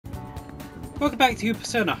Welcome back to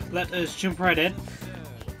Persona. Let us jump right in.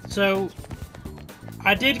 So,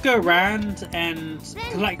 I did go around and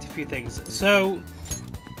collect a few things. So,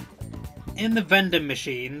 in the vending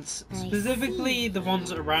machines, specifically the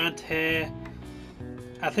ones around here,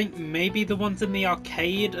 I think maybe the ones in the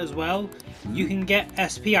arcade as well, you can get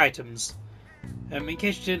SP items. In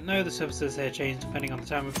case you didn't know, the services here change depending on the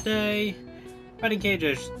time of day. Batting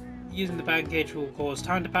cages. Using the batting cage will cause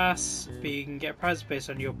time to pass, but you can get prizes based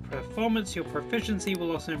on your performance. Your proficiency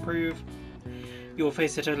will also improve. You will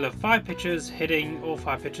face a total of 5 pitches. Hitting all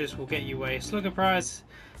 5 pitches will get you a slugger prize.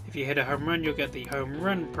 If you hit a home run, you'll get the home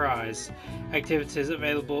run prize. Activities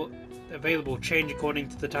available change according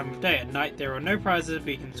to the time of day. At night there are no prizes, but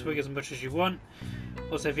you can swing as much as you want.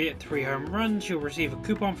 Also, if you hit 3 home runs, you'll receive a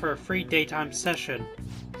coupon for a free daytime session.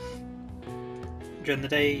 During the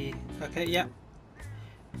day, okay, yeah.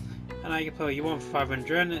 And I can play you want for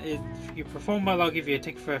 500. If you perform well, I'll give you a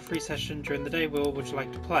ticket for a free session during the day. Will, would you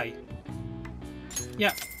like to play?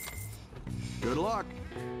 Yeah. Good luck.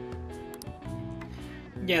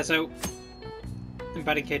 Yeah, so in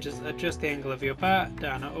batting cages, adjust the angle of your bat,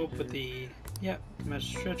 down or up with the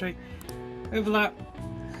measure trajectory. Overlap.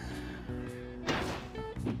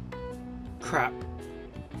 Crap.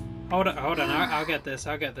 Hold on, I'll get this,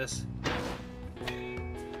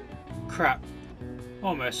 Crap.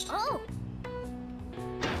 Almost. Oh.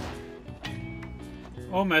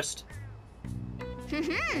 Almost.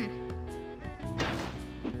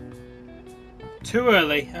 Too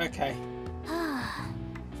early. Okay.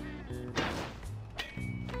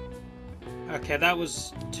 Okay, that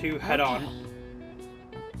was 2 head-on.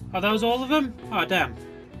 Oh, that was all of them? Oh, damn.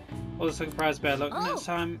 All this looking prize bear. Look, next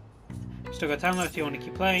time. Still got time left. You want to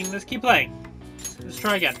keep playing? Let's keep playing. Let's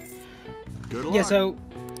try again. Good luck. Yeah, so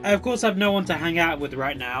I of course have no one to hang out with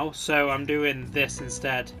right now, so I'm doing this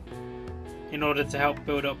instead in order to help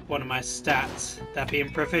build up one of my stats, that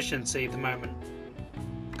being proficiency at the moment.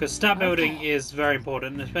 Because stat building is very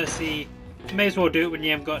important, especially you may as well do it when you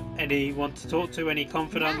haven't got anyone to talk to, any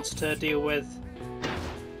confidants to deal with.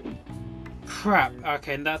 Crap,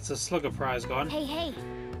 okay, and that's a slugger prize gone. Hey.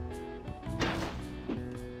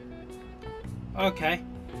 Okay.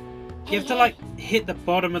 You have to like hit the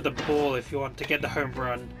bottom of the ball if you want to get the home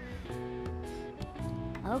run.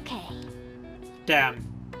 Okay. Damn.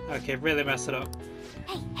 Okay, really messed it up.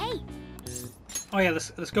 Hey. Oh yeah,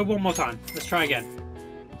 let's go one more time. Let's try again.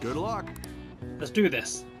 Good luck. Let's do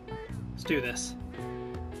this. Let's do this.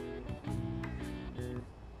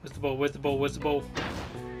 Where's the ball? Where's the ball? Where's the ball?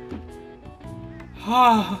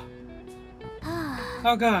 Oh.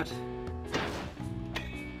 Oh god.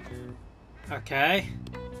 Okay.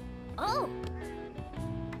 Oh.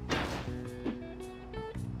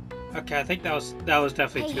 Okay, I think that was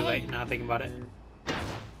definitely too late now thinking about it.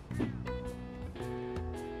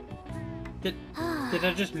 Did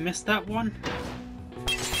I just miss that one?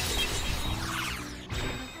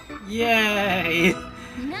 Yay!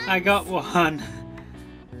 Nice. I got one.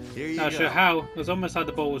 Here you Not go. sure how. It was almost like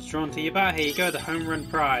the ball was drawn to your bat. Here you go, the home run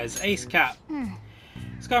prize. Ace cap.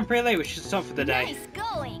 It's gone pretty late. We should stop for the day. Nice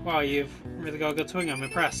going. Wow, you've really got a good swing. I'm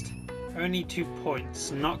impressed. Only 2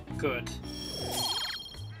 points. Not good.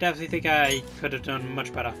 Definitely think I could have done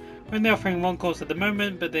much better. We're only offering 1 course at the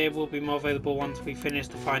moment, but they will be more available once we finish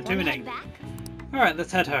the fine-tuning. Alright,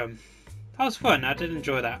 let's head home. That was fun. I did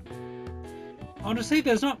enjoy that. Honestly,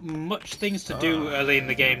 there's not much things to do early in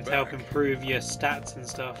the game to help improve your stats and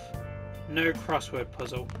stuff. No crossword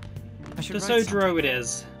puzzle. The Sojiro it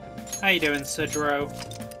is. How you doing, Sojiro?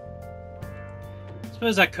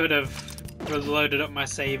 Suppose I could have loaded up my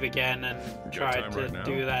save again and tried to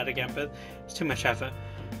do that again, but it's too much effort.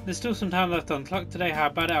 There's still some time left on the clock today. How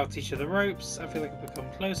about it? I'll teach you the ropes. I feel like I've become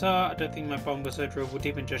closer. I don't think my bond with Sojiro will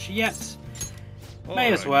deepen just yet.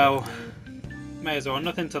 May as well. May as well.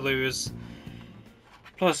 Nothing to lose.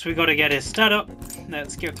 Plus, we got to get his stat up.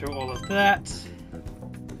 Let's get through all of that.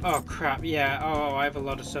 Oh crap! Yeah. Oh, I have a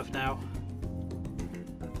lot of stuff now.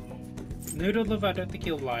 Noodle love, I don't think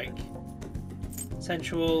you'll like.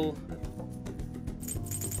 Sensual.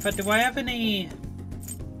 But do I have any?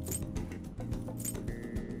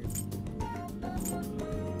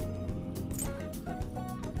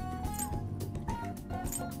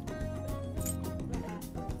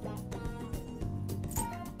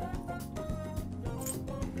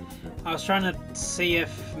 I was trying to see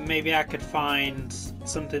if maybe I could find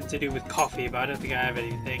something to do with coffee, but I don't think I have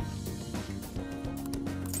anything.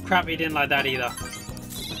 Crap, he didn't like that either.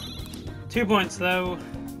 2 points though.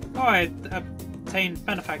 Oh, I obtained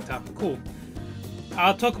Benefactor. Cool.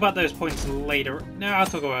 I'll talk about those points later. No, I'll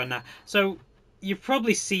talk about it now. So, you've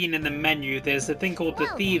probably seen in the menu there's a thing called the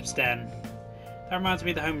Thieves' Den. That reminds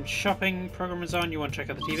me the home shopping program is on. You want to check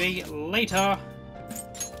out the TV later.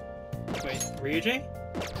 Wait, Ryuji?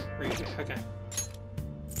 Ryuji, okay.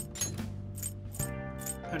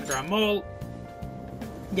 Underground Mall.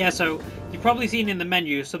 Yeah, so you've probably seen in the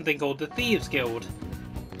menu something called the Thieves Guild.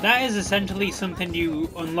 That is essentially something you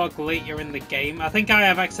unlock later in the game. I think I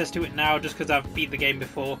have access to it now just because I've beat the game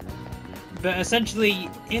before. But essentially,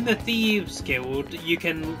 in the Thieves Guild, you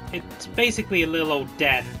can... It's basically a little old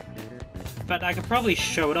den. But I could probably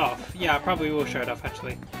show it off. Yeah, I probably will show it off,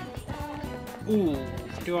 actually. Ooh,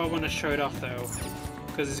 do I want to show it off, though?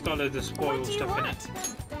 Because it's got loads of spoiled stuff in it.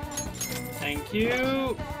 Thank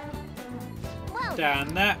you! Whoa. Down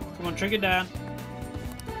that. Come on, trick it down.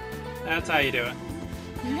 That's how you do it.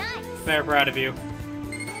 Nice. Very proud of you.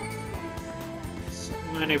 It's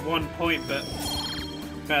only 1 point, but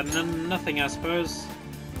better than nothing, I suppose.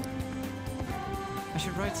 I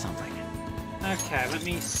should write something. Okay, let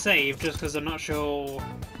me save just because I'm not sure.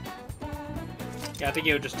 Yeah, I think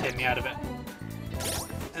it'll just take me out of it.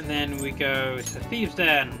 And then we go to Thieves'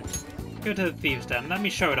 Den. Go to the Thieves' Den. Let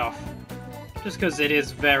me show it off. Just because it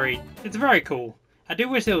is it's very cool. I do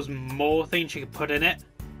wish there was more things you could put in it.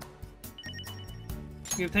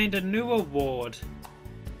 You obtained a new award.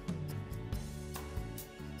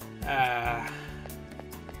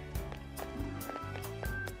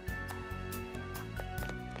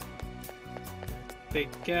 Big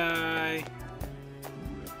guy.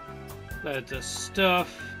 Loads of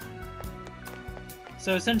stuff.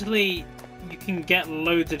 So essentially, you can get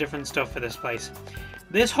loads of different stuff for this place.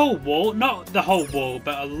 This whole wall, not the whole wall,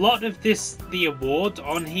 but a lot of the awards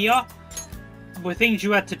on here were things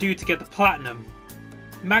you had to do to get the platinum.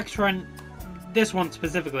 Max rank, this one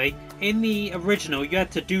specifically, in the original you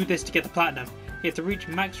had to do this to get the platinum. You had to reach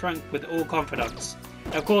max rank with all confidants.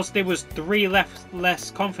 Of course there was 3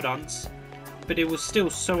 less confidants, but it was still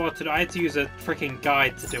so hard to do. I had to use a freaking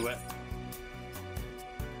guide to do it.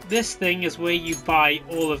 This thing is where you buy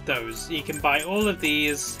all of those. You can buy all of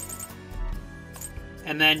these,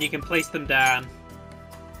 and then you can place them down.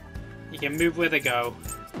 You can move where they go.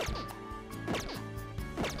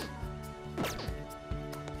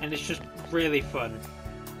 And it's just really fun.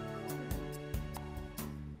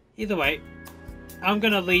 Either way, I'm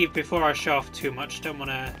gonna leave before I show off too much. Don't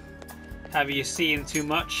want to have you seeing too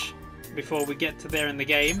much before we get to there in the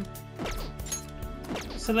game.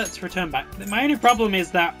 So let's return back. My only problem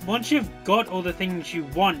is that once you've got all the things you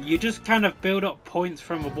want, you just kind of build up points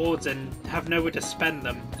from awards and have nowhere to spend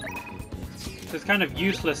them. So it's kind of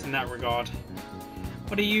useless in that regard.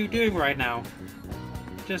 What are you doing right now?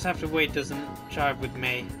 Just have to wait doesn't jive with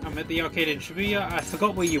me. I'm at the arcade in Shibuya. I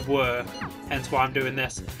forgot where you were, hence why I'm doing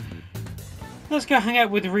this. Let's go hang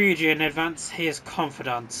out with Ryuji in advance. He is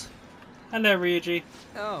confidant. Hello, Ryuji.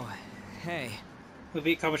 Oh, hey. We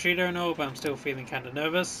beat Kamoshida and all, but I'm still feeling kinda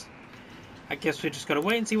nervous. I guess we just gotta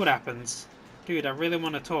wait and see what happens. Dude, I really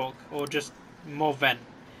want to talk, or just more vent.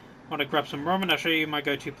 Want to grab some ramen? I'll show you my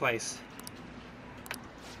go-to place.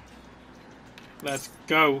 Let's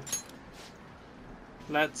go.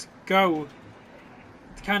 Let's go.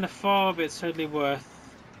 It's kind of far, but it's totally worth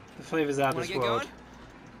the flavors out of this world.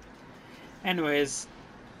 Anyways,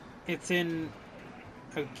 it's in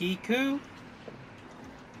Ogiku?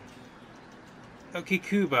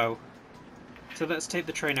 Okikubo. So let's take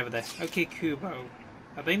the train over there. Okikubo.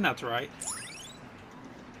 I think that's right.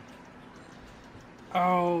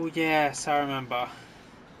 Oh, yes, I remember.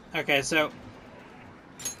 Okay, so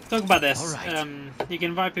talk about this. All right. You can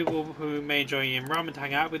invite people who may enjoy you in ramen to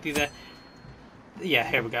hang out with you there. Yeah,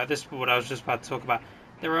 here we go. This is what I was just about to talk about.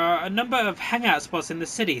 There are a number of hangout spots in the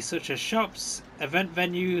city, such as shops, event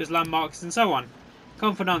venues, landmarks, and so on.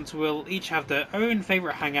 Confidants will each have their own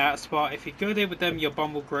favourite hangout spot. If you go there with them, your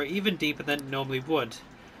bond will grow even deeper than it normally would.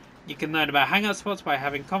 You can learn about hangout spots by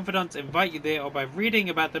having confidants invite you there or by reading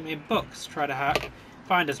about them in books. Try to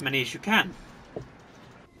find as many as you can.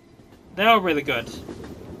 They are really good.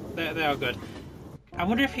 They are good. I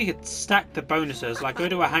wonder if you could stack the bonuses, like go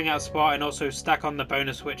to a hangout spot and also stack on the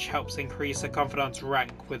bonus which helps increase a confidant's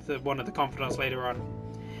rank with one of the confidants later on.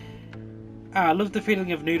 I love the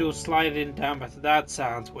feeling of noodles sliding down, but that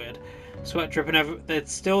sounds weird. Sweat dripping over. It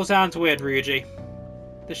still sounds weird, Ryuji.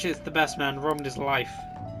 This shit's the best, man. Ramen is life.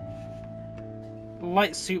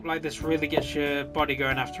 Light soup like this really gets your body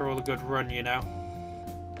going after all a good run, you know.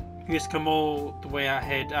 You just come all the way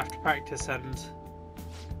ahead after practice and...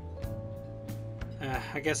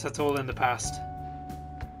 I guess that's all in the past.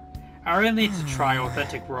 I really need to try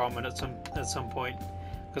authentic ramen at some point.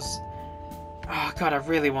 Because... oh god, I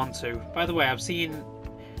really want to. By the way, I've seen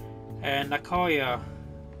Nakoya.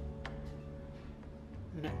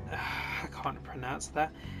 I can't pronounce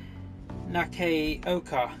that.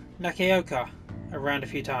 Nakeoka around a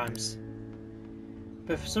few times.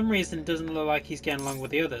 But for some reason it doesn't look like he's getting along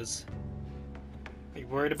with the others. Are you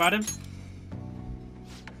worried about him?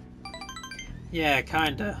 Yeah,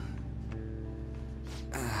 kinda.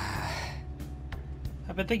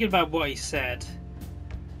 I've been thinking about what he said.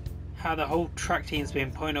 How the whole track team's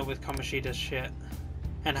been pointing up with Kamoshida's shit.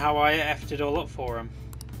 And how I effed it all up for him.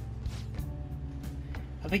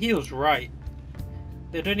 I think he was right.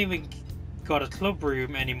 They don't even got a club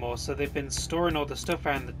room anymore, so they've been storing all the stuff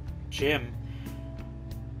around the gym.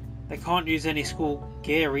 They can't use any school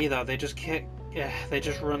gear either. They just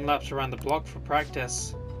run laps around the block for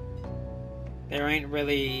practice. There ain't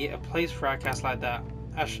really a place for outcasts like that.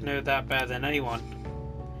 I should know that better than anyone.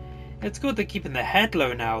 It's good they're keeping their head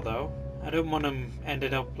low now, though. I don't want them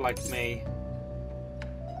ending up like me.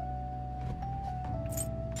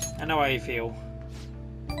 I know how you feel.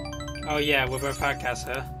 Oh yeah, we're both outcasts,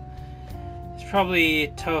 huh? It's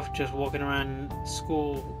probably tough just walking around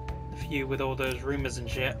school for you with all those rumors and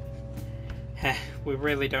shit. Heh, we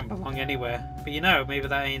really don't belong anywhere. But you know, maybe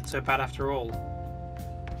that ain't so bad after all.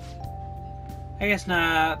 I guess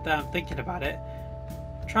now that I'm thinking about it,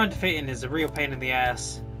 trying to fit in is a real pain in the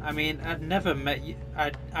ass. I mean, I'd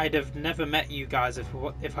have never met you guys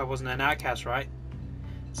if I wasn't an outcast, right?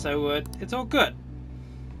 So it's all good.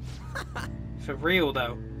 For real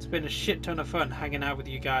though, it's been a shit ton of fun hanging out with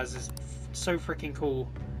you guys. It's so freaking cool.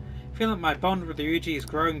 I feel like my bond with Ryuji is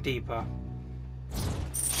growing deeper.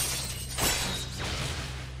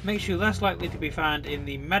 Makes you less likely to be found in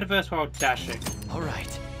the metaverse while dashing.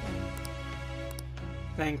 Alright.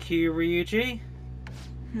 Thank you, Ryuji.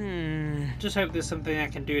 Just hope there's something I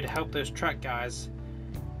can do to help those track guys.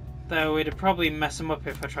 Though it'd probably mess them up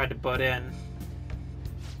if I tried to butt in.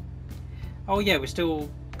 Oh yeah, we still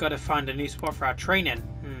gotta find a new spot for our training.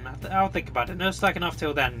 I'll think about it. No slacking off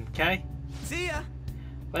till then, okay? See ya!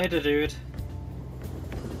 Later, dude.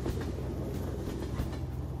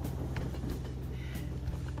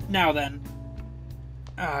 Now then.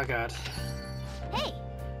 Oh god. Hey!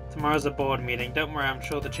 Tomorrow's a board meeting. Don't worry, I'm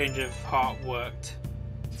sure the change of heart worked.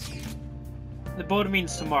 The board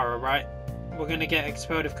meeting's tomorrow, right? We're gonna get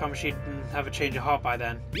expelled if Kamoshida didn't have a change of heart by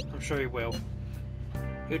then. I'm sure he will.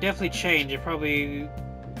 It would definitely change. It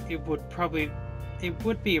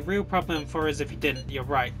would be a real problem for us if he didn't. You're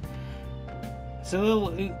right. It's a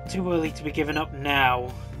little too early to be giving up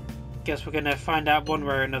now. Guess we're gonna find out one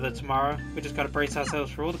way or another tomorrow. We just gotta brace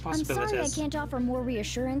ourselves for all the possibilities. I'm sorry I can't offer more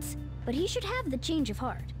reassurance, but he should have the change of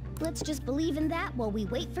heart. Let's just believe in that while we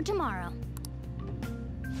wait for tomorrow.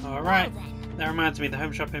 Alright. Well, then. That reminds me, the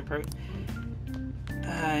home shopping pro...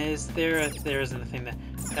 there isn't a thing there.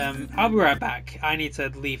 I'll be right back. I need to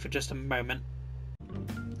leave for just a moment.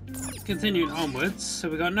 Continuing onwards, so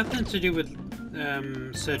we got nothing to do with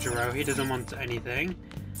Sojiro. He doesn't want anything.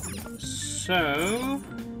 So...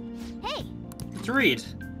 Hey! Let's read.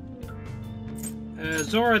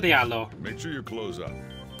 Zoro the Outlaw. Make sure you close up.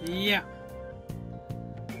 Yeah.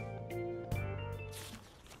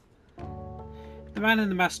 The man in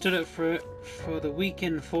the mask stood up for the weak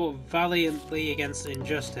and fought valiantly against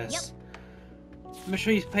injustice. Yep. Make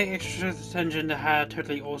sure you pay extra attention to how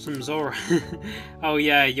totally awesome Zoro. Oh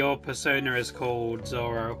yeah, your persona is called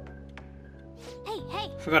Zoro.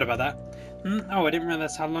 Hey! Forgot about that. Oh, I didn't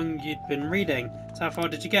realize how long you'd been reading. So how far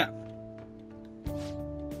did you get?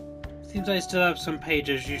 Seems I still have some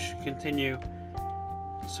pages. You should continue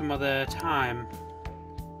some other time.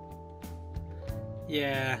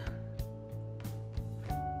 Yeah.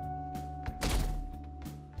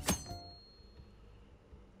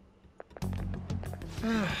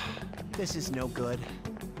 This is no good.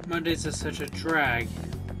 Mondays are such a drag.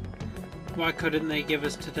 Why couldn't they give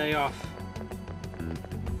us today off?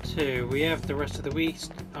 Too. We have the rest of the week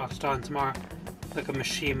off starting tomorrow. Look at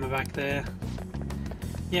Mishima back there.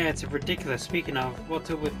 Yeah, it's ridiculous. Speaking of, what's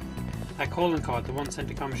up with that calling card, the one sent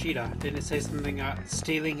to Kamoshida? Didn't it say something about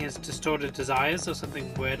stealing his distorted desires or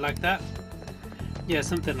something weird like that? Yeah,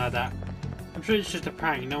 something like that. I'm sure it's just a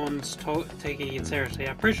prank. No one's taking it seriously.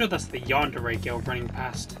 I'm pretty sure that's the Yandere girl running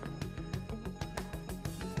past.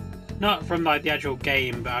 Not from like the actual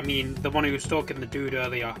game, but I mean the one who was stalking the dude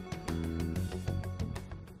earlier.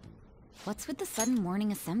 What's with the sudden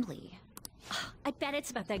morning assembly? I bet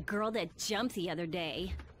it's about that girl that jumped the other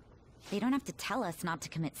day. They don't have to tell us not to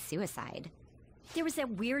commit suicide. There was that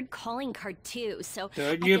weird calling card too, so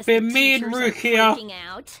Don't I you guess be the mean, teachers are Rukia. freaking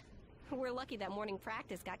out. We're lucky that morning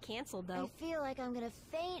practice got canceled, though. I feel like I'm gonna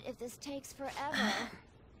faint if this takes forever.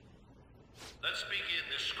 Let's begin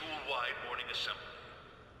this school-wide morning assembly.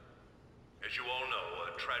 As you all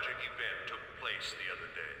know, a tragic event took place the other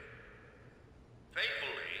day.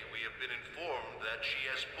 Thankfully, we have been informed that she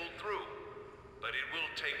has pulled through, but it will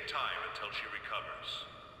take time until she recovers.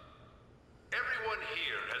 Everyone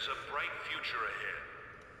here has a bright future ahead.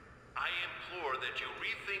 I implore that you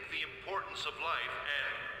rethink the importance of life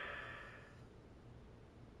and...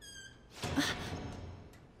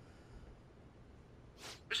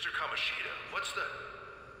 Mr. Kamoshida, what's the...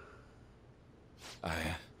 I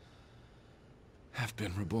have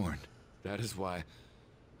been reborn. That is why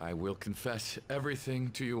I will confess everything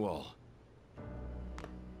to you all.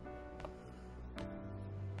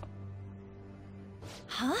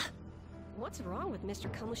 Huh? What's wrong with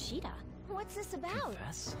Mr. Kamoshida? What's this about?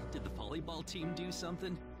 Confess? Did the volleyball team do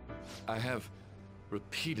something? I have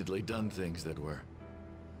repeatedly done things that were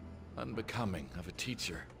unbecoming of a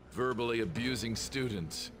teacher. Verbally abusing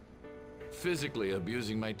students, physically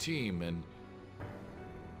abusing my team, and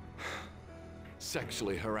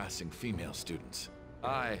sexually harassing female students.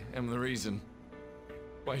 I am the reason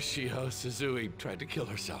why Shiho Suzui tried to kill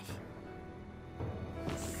herself.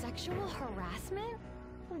 Sexual harassment?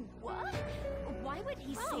 What? Why would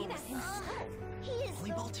he say that himself? He is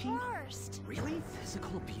Volleyball the team? worst. Really?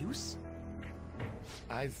 Physical abuse?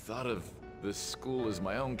 I thought of this school as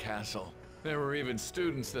my own castle. There were even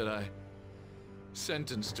students that I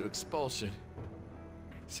sentenced to expulsion,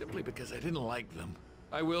 simply because I didn't like them.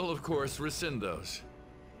 I will, of course, rescind those.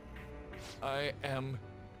 I am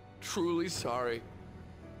truly sorry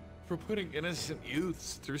for putting innocent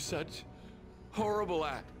youths through such horrible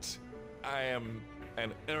acts. I am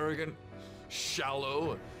an arrogant,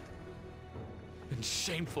 shallow, and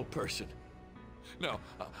shameful person. No,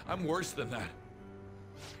 I'm worse than that.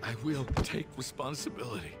 I will take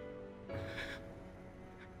responsibility.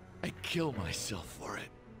 I kill myself for it.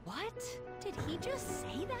 What? Did he just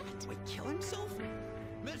say that? Wait, kill himself?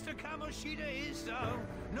 Mr. Kamoshida is,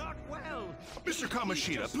 not well. Mr.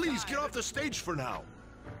 Kamoshida, please get off the stage for now.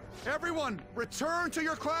 Everyone, return to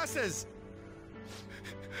your classes!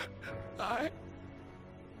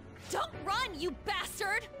 Don't run, you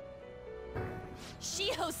bastard!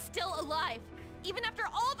 Shiho's still alive, even after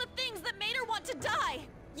all the things that made her want to die!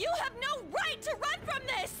 You have no right to run from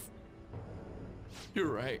this!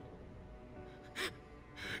 You're right.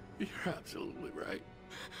 You're absolutely right.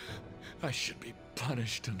 I should be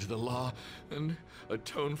punished under the law and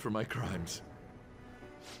atone for my crimes.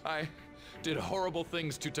 I did horrible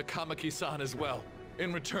things to Takamaki-san as well.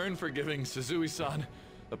 In return for giving Suzui-san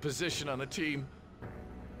a position on the team,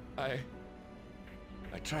 I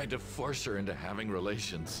tried to force her into having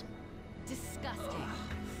relations. Disgusting.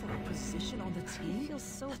 For a position on the I team? feel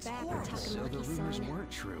so That's bad horrible. for So the rumors Takamaki-san.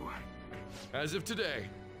 weren't true. As of today,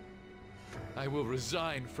 I will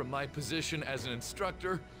resign from my position as an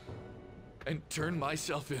instructor and turn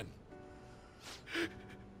myself in.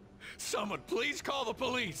 Someone please call the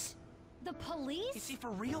police! The police? Is he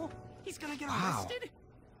for real? He's gonna get Wow. arrested?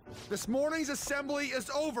 This morning's assembly is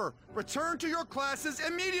over. Return to your classes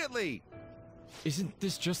immediately! Isn't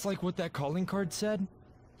this just like what that calling card said?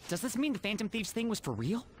 Does this mean the Phantom Thieves thing was for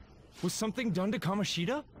real? Was something done to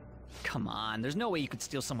Kamoshida? Come on, there's no way you could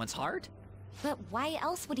steal someone's heart. But why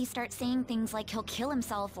else would he start saying things like he'll kill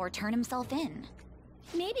himself or turn himself in?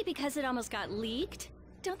 Maybe because it almost got leaked?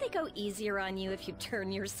 Don't they go easier on you if you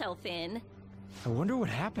turn yourself in? I wonder what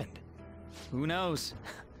happened. Who knows?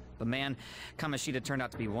 But man, Kamoshida turned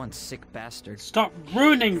out to be one sick bastard. Stop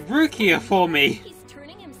ruining Rukia for me! He's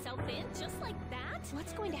turning himself in just like that?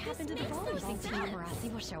 What's going to happen to the makes no volleyball sense.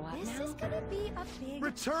 team? Will show up this is gonna be a big...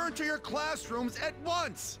 Return to your classrooms at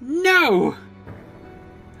once! No!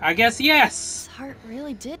 I guess yes! His heart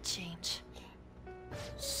really did change.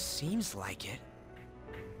 Seems like it.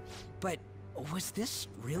 But was this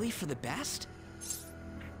really for the best?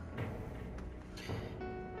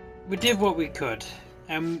 We did what we could,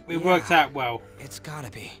 and it worked out well. It's gotta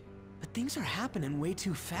be. But things are happening way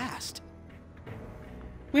too fast.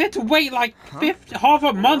 We had to wait like half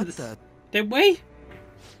a month, the- didn't we?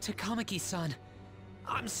 Takamaki-san,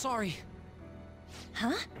 I'm sorry.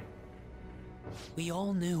 Huh? We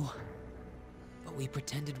all knew, but we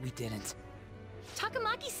pretended we didn't.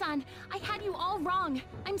 Takamaki-san, I had you all wrong.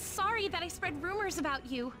 I'm sorry that I spread rumors about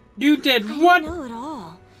you. You did I what? didn't know at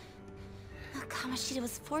all. Kamoshida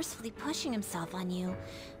was forcefully pushing himself on you.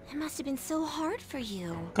 It must have been so hard for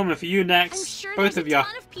you. Coming for you next, I'm sure both there's of a ya.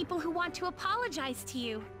 ton of people who want to apologize to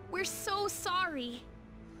you. We're so sorry.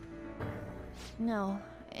 No,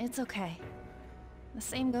 it's okay. The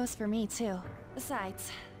same goes for me, too.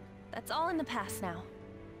 Besides, that's all in the past now.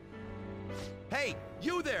 Hey,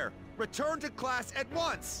 you there! Return to class at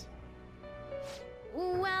once!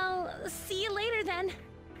 Well, see you later then.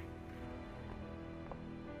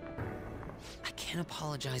 I can't can't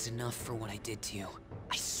apologize enough for what I did to you.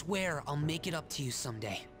 I swear I'll make it up to you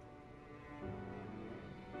someday.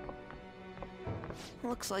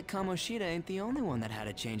 Looks like Kamoshida ain't the only one that had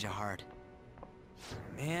a change of heart.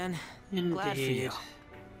 Man, glad for you. Indeed.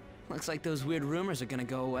 Looks like those weird rumors are gonna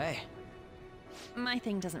go away. My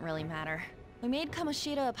thing doesn't really matter. We made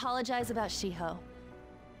Kamoshida apologize about Shiho.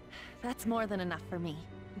 That's more than enough for me.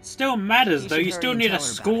 It still matters, You though. should You hurry still and need tell a her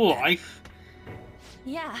about school it then. life.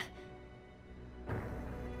 Yeah.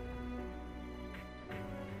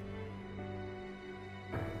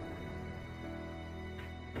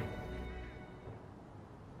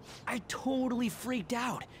 I totally freaked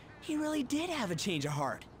out. He really did have a change of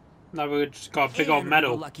heart. No, we just got a big old And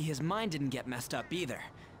medal. we're lucky his mind didn't get messed up either.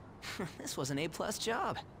 This was an A+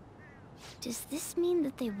 job. Does this mean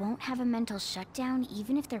that they won't have a mental shutdown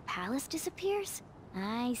even if their palace disappears?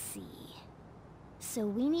 I see. So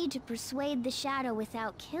we need to persuade the shadow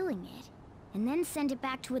without killing it, and then send it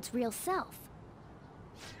back to its real self.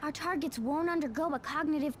 Our targets won't undergo a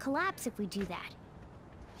cognitive collapse if we do that.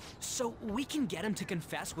 So we can get him to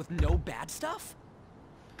confess with no bad stuff?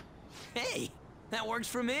 Hey, that works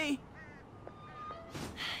for me.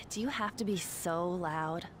 Do you have to be so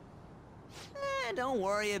loud? Don't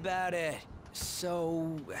worry about it.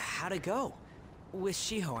 So, how'd it go? With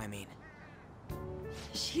Shiho, I mean.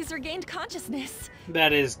 She's regained consciousness.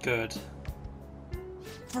 That is good.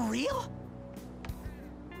 For real?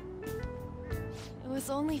 It was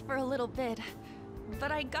only for a little bit,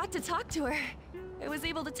 but I got to talk to her. I was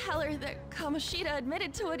able to tell her that Kamoshida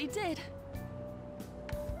admitted to what he did.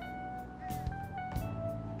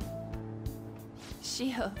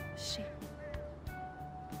 Shiho,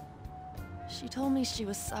 she told me she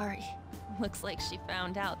was sorry. Looks like she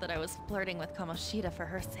found out that I was flirting with Kamoshida for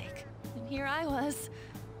her sake. And here I was,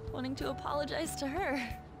 wanting to apologize to her.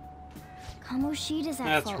 Kamoshida's at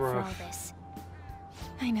That's fault for all rough. this.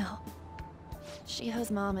 I know.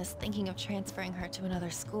 Shiho's mom is thinking of transferring her to another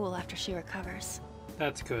school after she recovers.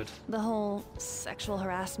 That's good. The whole sexual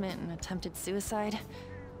harassment and attempted suicide,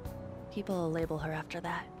 people will label her after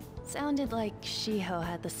that. Sounded like Shiho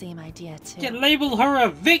had the same idea too. Yeah, label her a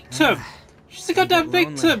victim! She's a goddamn get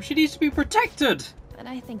lonely. victim! She needs to be protected! But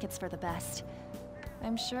I think it's for the best.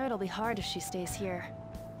 I'm sure it'll be hard if she stays here.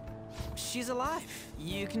 She's alive.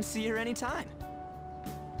 You can see her anytime.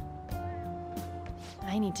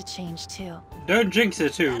 I need to change too. Don't jinx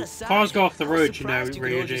it too. That aside, Cars go off the I was road, you know, surprised you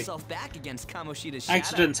could hold Ryuji. yourself back against Kamoshida's shadow.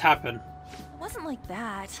 Accidents happen. It wasn't like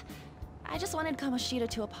that. I just wanted Kamoshida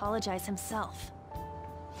to apologize himself.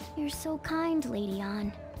 You're so kind, Lady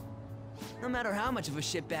Ann. No matter how much of a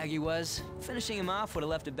shitbag he was, finishing him off would have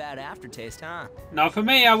left a bad aftertaste, huh? Not for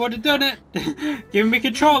me, I would have done it. Give me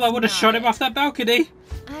control, I would have shot him off that balcony.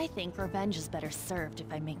 I think revenge is better served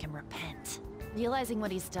if I make him repent. Realizing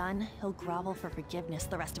what he's done, he'll grovel for forgiveness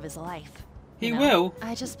the rest of his life. He You know, will,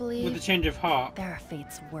 I just with believe a change of heart. there are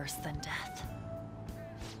fates worse than death.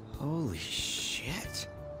 Holy shit.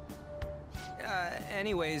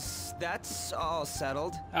 Anyways, that's all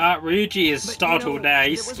settled. Ryuji is But, startled you know, now,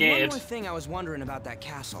 he's there was scared. one more thing I was wondering about that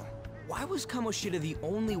castle. Why was Kamoshida the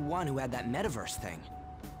only one who had that metaverse thing?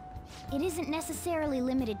 It isn't necessarily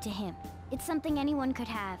limited to him. It's something anyone could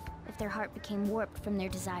have, if their heart became warped from their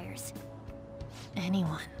desires.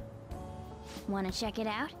 Anyone. Wanna check it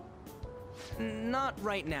out? Not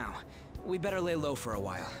right now. We better lay low for a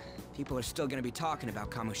while. People are still gonna be talking about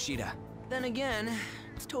Kamoshida. Then again,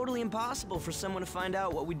 it's totally impossible for someone to find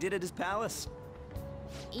out what we did at his palace.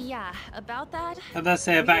 Yeah, about that. Unless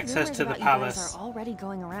they have weird access rumors to the about you palace. guys are already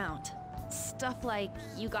going around. Stuff like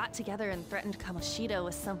you got together and threatened Kamoshida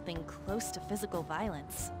with something close to physical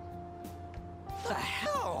violence. The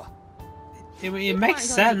hell? It People makes aren't going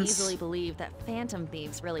to sense. easily believe that phantom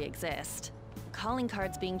thieves really exist. Calling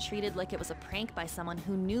cards being treated like it was a prank by someone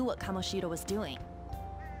who knew what Kamoshida was doing.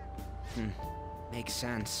 Makes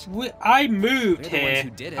sense. I moved They're the ones here who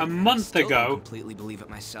did it. a I month still don't ago. completely believe it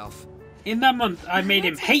myself. In that month, I made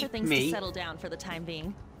him Let's wait for hate things to me. settle down for the time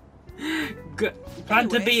being. Planned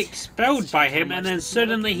to be Anyways, expelled let's by check how him, much and then this metal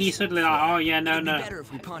suddenly piece he's suddenly sold like, for. "Oh yeah, no, It'd be no, better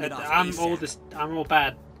if we pawned it off I'm all ASAP. I'm all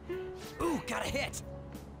bad." Ooh, got a hit.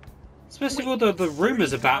 Especially with all the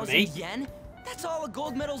rumors about me. 30,000 yen? That's all a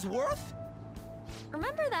gold medal's worth?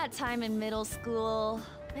 Remember that time in middle school?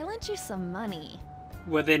 I lent you some money.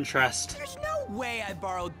 With interest. There's no way I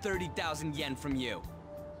borrowed 30,000 yen from you.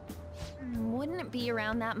 Wouldn't it be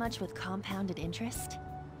around that much with compounded interest?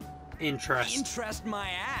 Interest. Interest my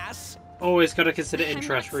ass. Always gotta consider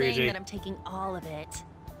interest, I'm not saying Ryuji. that I'm taking all of it.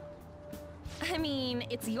 I mean,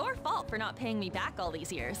 it's your fault for not paying me back all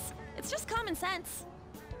these years. It's just common sense.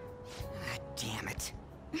 Ah, damn it.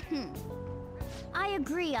 I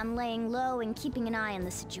agree on laying low and keeping an eye on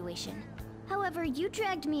the situation. However, you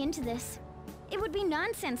dragged me into this. It would be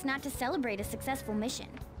nonsense not to celebrate a successful mission.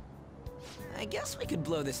 I guess we could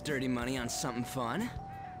blow this dirty money on something fun.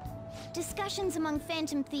 Discussions among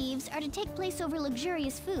phantom thieves are to take place over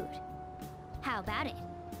luxurious food. How about it?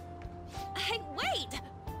 Hey, wait!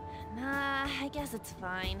 Nah, I guess it's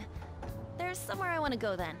fine. There's somewhere I want to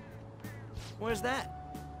go then. Where's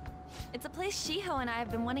that? It's a place Shiho and I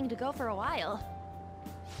have been wanting to go for a while.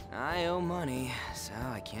 I owe money, so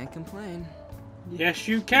I can't complain. Yes,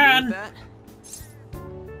 you You can. with that?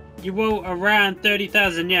 You owe around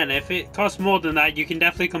 30,000 yen. If it costs more than that, you can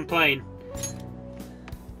definitely complain.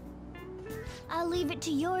 I'll leave it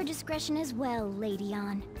to your discretion as well, Lady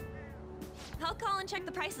Ann. I'll call and check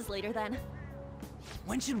the prices later then.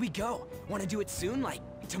 When should we go? Want to do it soon, like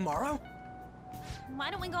tomorrow?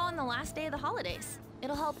 Why don't we go on the last day of the holidays?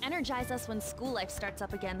 It'll help energize us when school life starts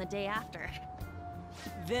up again the day after.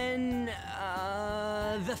 Then,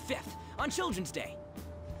 the 5th, on Children's Day.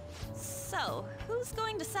 So, who's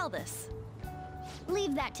going to sell this?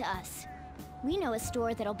 Leave that to us. We know a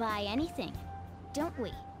store that'll buy anything, don't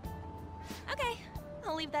we? Okay,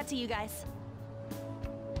 I'll leave that to you guys.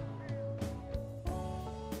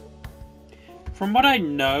 From what I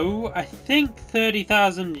know, I think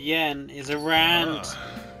 30,000 yen is around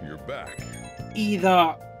You're back.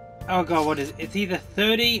 either... Oh god, what is it? It's either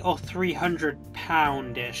 30 or 300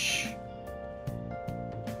 pound-ish.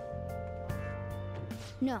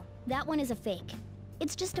 No, that one is a fake.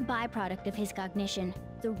 It's just a byproduct of his cognition.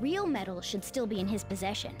 The real metal should still be in his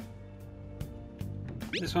possession.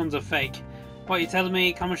 This one's a fake. What, you telling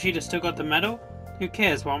me Kamoshida still got the medal? Who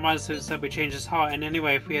cares? Well, might as well said we changed his heart, and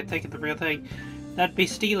anyway, if we had taken the real thing, that'd be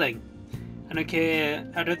stealing. I don't care.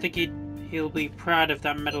 I don't think he'll be proud of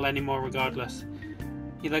that medal anymore regardless.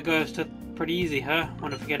 You let go of stuff pretty easy, huh?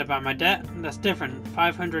 Want to forget about my debt? That's different.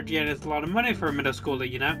 500 yen is a lot of money for a middle schooler,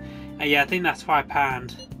 you know? Yeah, I think that's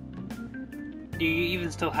 £5. Do you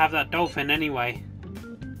even still have that dolphin anyway?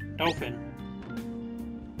 Dolphin?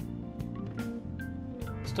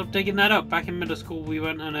 Stop digging that up. Back in middle school, we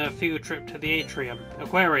went on a field trip to the aquarium.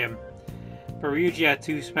 But Ryuji had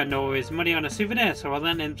to spend all his money on a souvenir, so I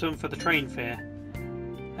lent him some for the train fare.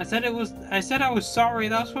 I said I was sorry.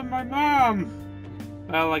 That's from my mom.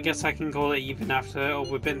 Well, I guess I can call it even after all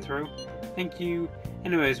we've been through. Thank you.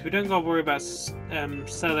 Anyways, we don't gotta worry about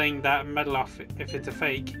selling that medal off if it's a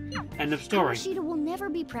fake. End of story. Kamoshida will never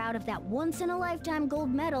be proud of that once-in-a-lifetime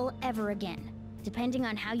gold medal ever again. Depending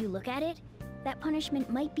on how you look at it, that punishment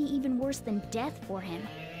might be even worse than death for him.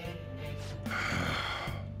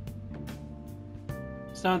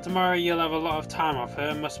 So tomorrow you'll have a lot of time off,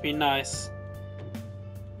 huh? Must be nice.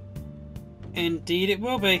 Indeed it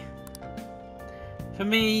will be. For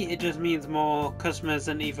me, it just means more customers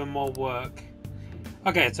and even more work.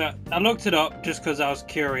 Okay, so I looked it up just because I was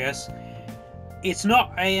curious. It's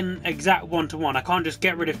not an exact one-to-one. I can't just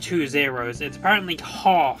get rid of 2 zeros. It's apparently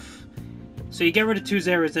half. So you get rid of 2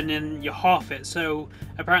 zeros and then you half it. So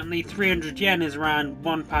apparently 300 yen is around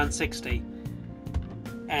 £1.60.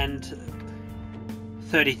 And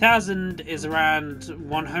 30,000 is around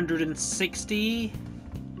 £160.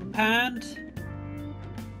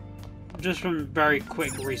 Just from very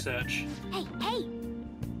quick research. Hey!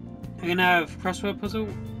 You're gonna have crossword puzzle?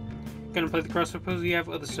 Gonna play the crossword puzzle? You have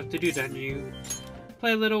other stuff to do, don't you?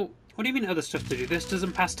 Play a little... What do you mean other stuff to do? This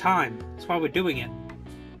doesn't pass time. That's why we're doing it.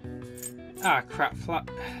 Ah, crap.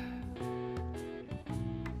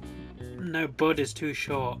 No, bud is too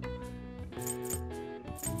short.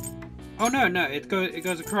 Oh no, it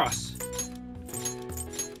goes across.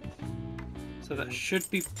 So that should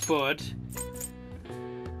be bud.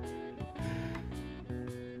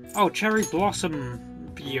 Oh, cherry blossom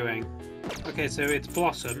viewing. Okay, so it's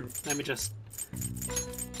blossom. Let me just...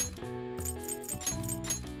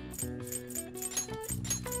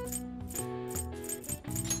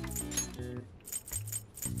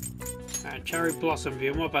 Alright, cherry blossom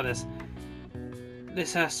viewing. What about this?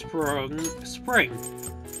 This has spring,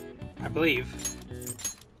 I believe.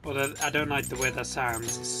 Although I don't like the way that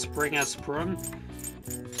sounds. Spring has sprung?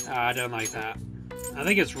 I don't like that. I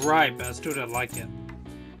think it's right, but I still don't like it.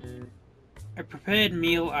 A prepared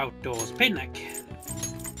meal outdoors. Picnic.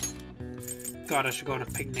 God, I should go on a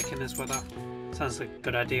picnic in this weather. Sounds like a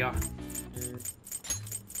good idea.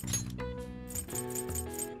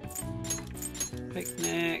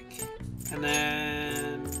 Picnic. And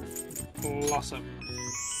then... Blossom.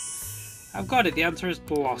 I've got it. The answer is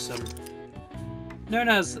blossom. Known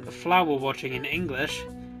as flower watching in English,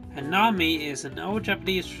 Hanami is an old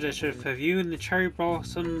Japanese tradition for viewing the cherry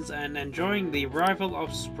blossoms and enjoying the arrival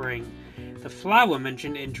of spring. The flower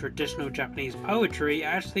mentioned in traditional Japanese poetry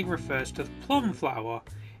actually refers to the plum flower.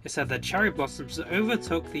 It said that cherry blossoms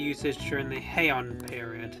overtook the usage during the Heian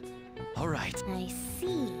period. Alright. I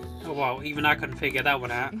see. Oh wow, even I couldn't figure that one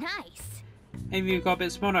out. Nice. Maybe you got a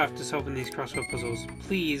bit smarter after solving these crossword puzzles.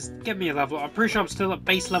 Please, get me a level. I'm pretty sure I'm still at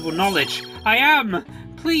base level knowledge. I am!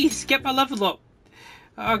 Please, get my level up!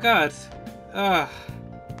 Oh god. Ugh.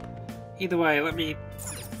 Either way, let me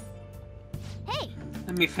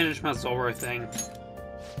finish my Zoro thing.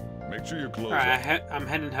 Make sure your clothes Alright, I'm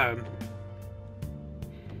heading home.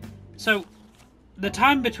 So, the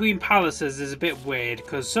time between palaces is a bit weird,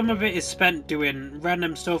 because some of it is spent doing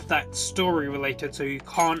random stuff that's story related, so you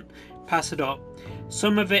can't pass it up.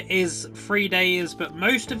 Some of it is 3 days, but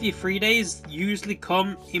most of your 3 days usually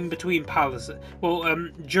come in between palaces. Well,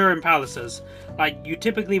 during palaces. Like, you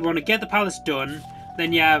typically want to get the palace done,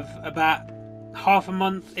 then you have about half a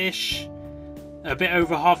month-ish, a bit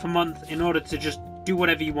over half a month, in order to just do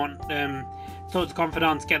whatever you want. Talk to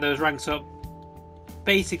confidants, get those ranks up,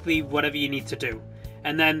 basically whatever you need to do.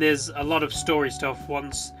 And then there's a lot of story stuff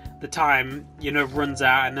once the time, you know, runs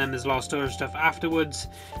out, and then there's a lot of story stuff afterwards,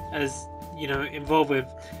 as, you know, involved with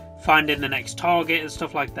finding the next target and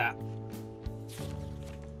stuff like that.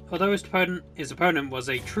 Although his opponent was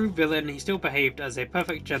a true villain, he still behaved as a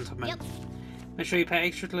perfect gentleman. Yep. Make sure you pay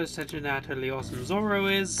extra close attention to how totally awesome Zoro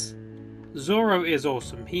is. Zoro is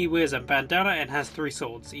awesome. He wears a bandana and has 3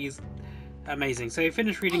 swords. He's amazing. So he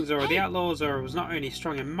finished reading Zoro the Outlaw. Zoro was not only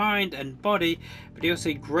strong in mind and body, but he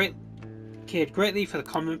also cared greatly for the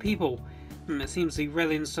common people. It seems he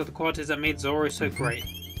really understood the qualities that made Zoro so great.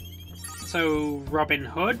 So, Robin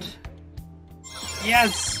Hood?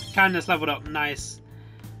 Yes! Kindness leveled up. Nice.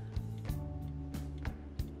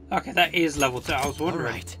 Okay, that is level 2. I was wondering.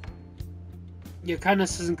 Alright. Your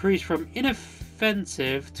kindness has increased from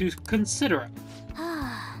inoffensive to considerate.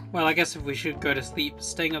 Well, I guess if we should go to sleep,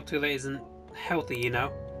 staying up too late isn't healthy, you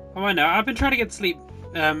know. Oh, I know. I've been trying to get to sleep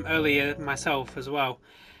earlier myself as well.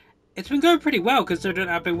 It's been going pretty well, considering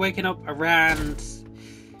I've been waking up around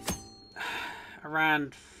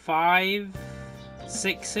 5,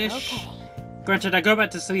 6-ish. Okay. Granted, I go back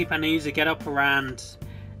to sleep and I usually get up around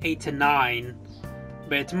 8 to 9,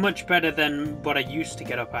 but it's much better than what I used to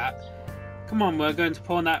get up at. Come on, we're going to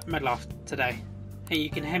pawn that medal off today. Hey, you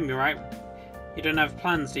can hear me, right? You don't have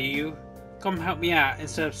plans, do you? Come help me out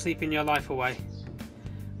instead of sleeping your life away.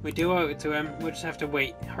 We do owe it to him, we'll just have to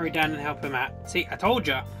wait. Hurry down and help him out. See, I told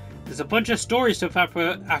ya! There's a bunch of story stuff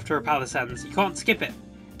after a palace ends. You can't skip it.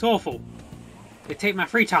 It's awful. They take my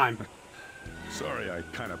free time. Sorry, I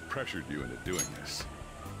kind of pressured you into doing this.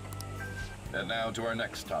 And now to our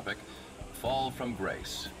next topic, Fall from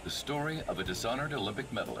Grace, the story of a dishonored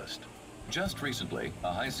Olympic medalist. Just recently,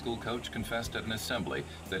 a high school coach confessed at an assembly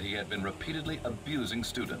that he had been repeatedly abusing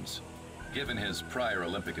students. Given his prior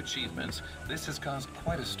Olympic achievements, this has caused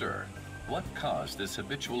quite a stir. What caused this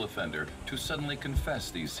habitual offender to suddenly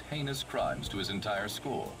confess these heinous crimes to his entire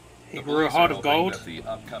school? He The grew a police heart are of hoping gold. that the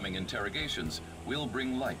upcoming interrogations will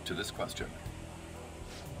bring light to this question.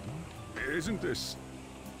 Isn't this...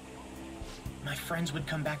 My friends would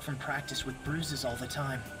come back from practice with bruises all the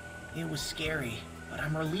time. It was scary, but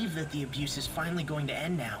I'm relieved that the abuse is finally going to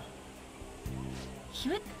end now. He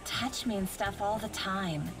would touch me and stuff all the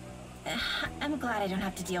time. I'm glad I don't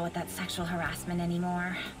have to deal with that sexual harassment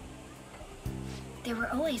anymore. There were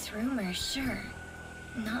always rumors, sure.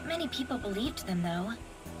 Not many people believed them, though.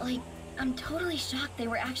 Like, I'm totally shocked they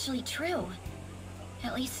were actually true.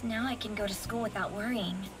 At least now I can go to school without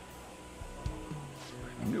worrying.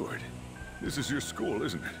 Newark, this is your school,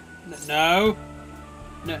 isn't it? No.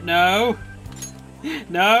 No.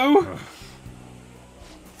 No.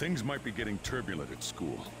 Things might be getting turbulent at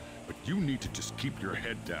school, but you need to just keep your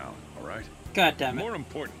head down, all right? God damn it. More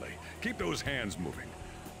importantly, keep those hands moving.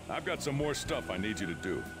 I've got some more stuff I need you to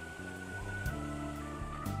do.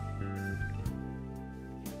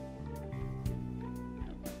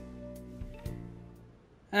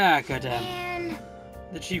 Ah, goddamn.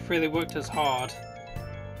 The chief really worked us hard.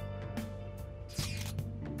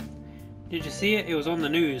 Did you see it? It was on the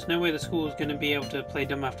news. No way the school was going to be able to play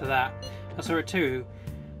dumb after that. I saw it too.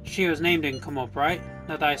 Shio's name didn't come up, right?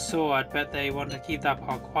 Now that I saw, I'd bet they want to keep that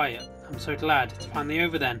part quiet. I'm so glad. It's finally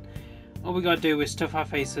over then. All we gotta do is stuff our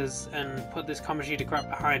faces and put this Kamoshida crap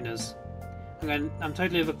behind us. I'm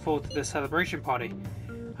totally looking forward to this celebration party.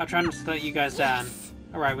 I'll try not to let you guys down.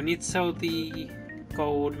 Alright, we need to sell the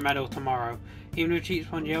gold medal tomorrow. Even if Cheats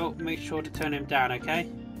Ponyo, make sure to turn him down, okay?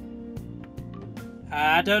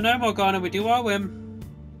 I don't know, Morgana, we do owe him.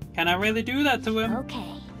 Can I really do that to him?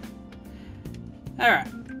 Okay. Alright,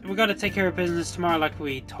 we gotta take care of business tomorrow like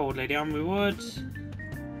we told Lady On we would.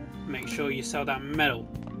 make sure you sell that medal.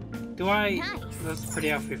 Do I? Nice. That's pretty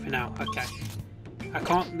healthy for now. Okay. I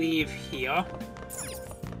can't leave here.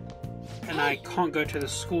 And I can't go to the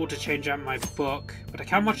school to change out my book, but I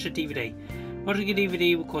can watch the DVD. Watching a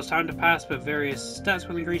DVD will cause time to pass, but various stats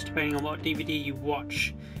will increase depending on what DVD you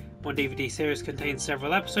watch. One DVD series contains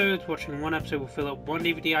several episodes. Watching one episode will fill up one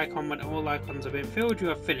DVD icon. When all icons have been filled, you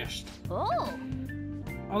have finished. Oh!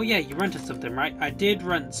 Oh yeah, you rented something, right? I did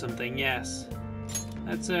rent something, yes.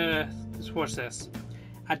 Let's watch this.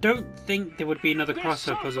 I don't think there would be another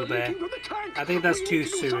crossword puzzle there. I think that's too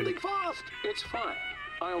soon. It's fine.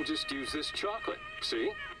 I'll just use this chocolate.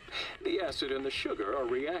 See? The acid and the sugar are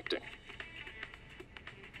reacting.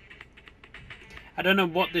 I don't know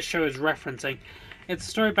what this show is referencing. It's a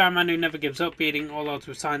story about a man who never gives up, beating all odds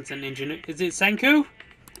with science and engineering. Is it Senku?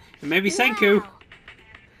 It may be Senku.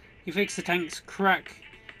 He fixed the tank's crack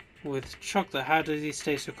with chocolate. How does he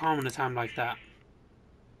stay so calm in a time like that?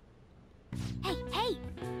 Hey, hey!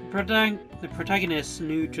 The protagonist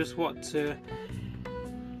knew just what to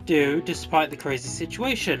do despite the crazy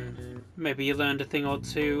situation. Maybe you learned a thing or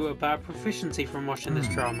two about proficiency from watching this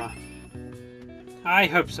drama. I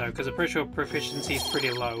hope so, because I'm pretty sure proficiency is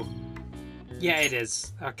pretty low. Yeah, it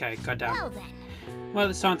is. Okay, goddamn. Well then. Well,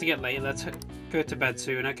 it's time to get late. Let's go to bed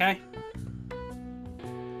soon, okay?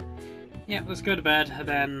 Yeah, let's go to bed.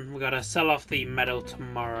 Then we gotta sell off the medal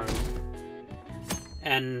tomorrow.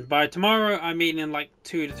 And by tomorrow, I mean in like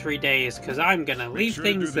 2 to 3 days, because I'm gonna leave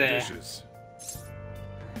things there. Dishes.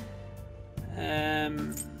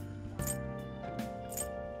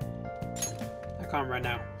 I can't right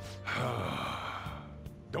now.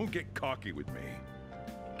 Don't get cocky with me.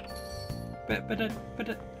 But that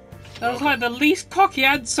was like the least cocky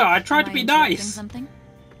answer. I tried to be nice. Something?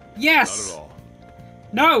 Yes. Not at all.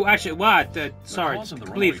 No, actually, what? Sorry, The cause of the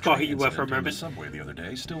completely runaway forgot who train you were for a incident on the moment. subway the other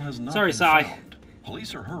day still has not Sorry, been Sai. found.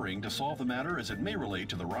 Police are hurrying to solve the matter as it may relate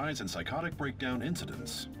to the rise in psychotic breakdown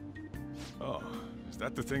incidents. Oh, is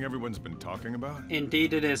that the thing everyone's been talking about?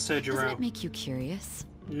 Indeed it is, Sir Doesn't Jerome. it make you curious?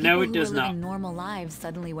 No, it People does who were not. living normal lives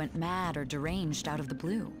suddenly went mad or deranged out of the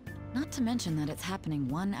blue. Not to mention that it's happening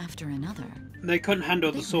one after another. They couldn't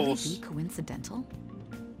handle Could the it really source. be coincidental?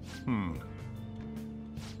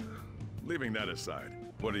 Leaving that aside,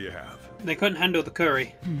 what do you have? They couldn't handle the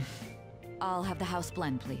curry. I'll have the house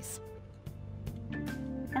blend, please.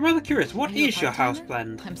 I'm rather curious, what Are you a is your house part-timer?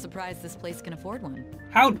 blend? I'm surprised this place can afford one.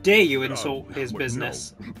 How dare you insult his Well,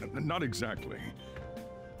 business? No, not exactly.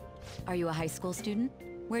 Are you a high school student?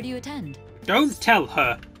 Where do you attend? Don't tell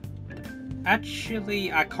her.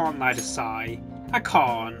 Actually, I can't lie to Sai. I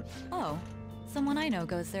can't. Oh, someone I know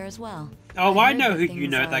goes there as well. Oh, I I heard know that who you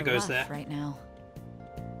things know are that goes rough there. right now.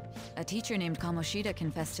 A teacher named Kamoshida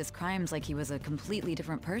confessed his crimes like he was a completely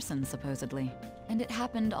different person, supposedly. And it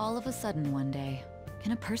happened all of a sudden one day.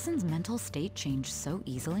 Can a person's mental state change so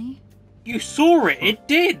easily? You saw it, it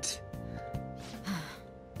did!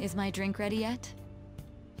 Is my drink ready yet?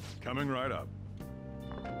 Coming right up.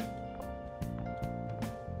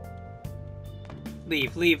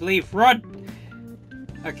 Leave, run!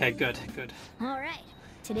 Okay, good. Alright.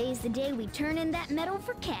 Today's the day we turn in that medal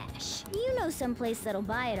for cash. You know someplace that'll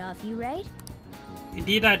buy it off you, right?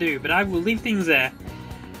 Indeed I do, but I will leave things there.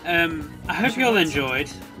 I hope you all enjoyed.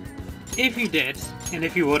 If you did, and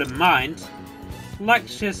if you wouldn't mind, like,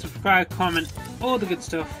 share, subscribe, comment, all the good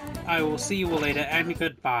stuff. I will see you all later, and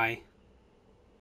goodbye.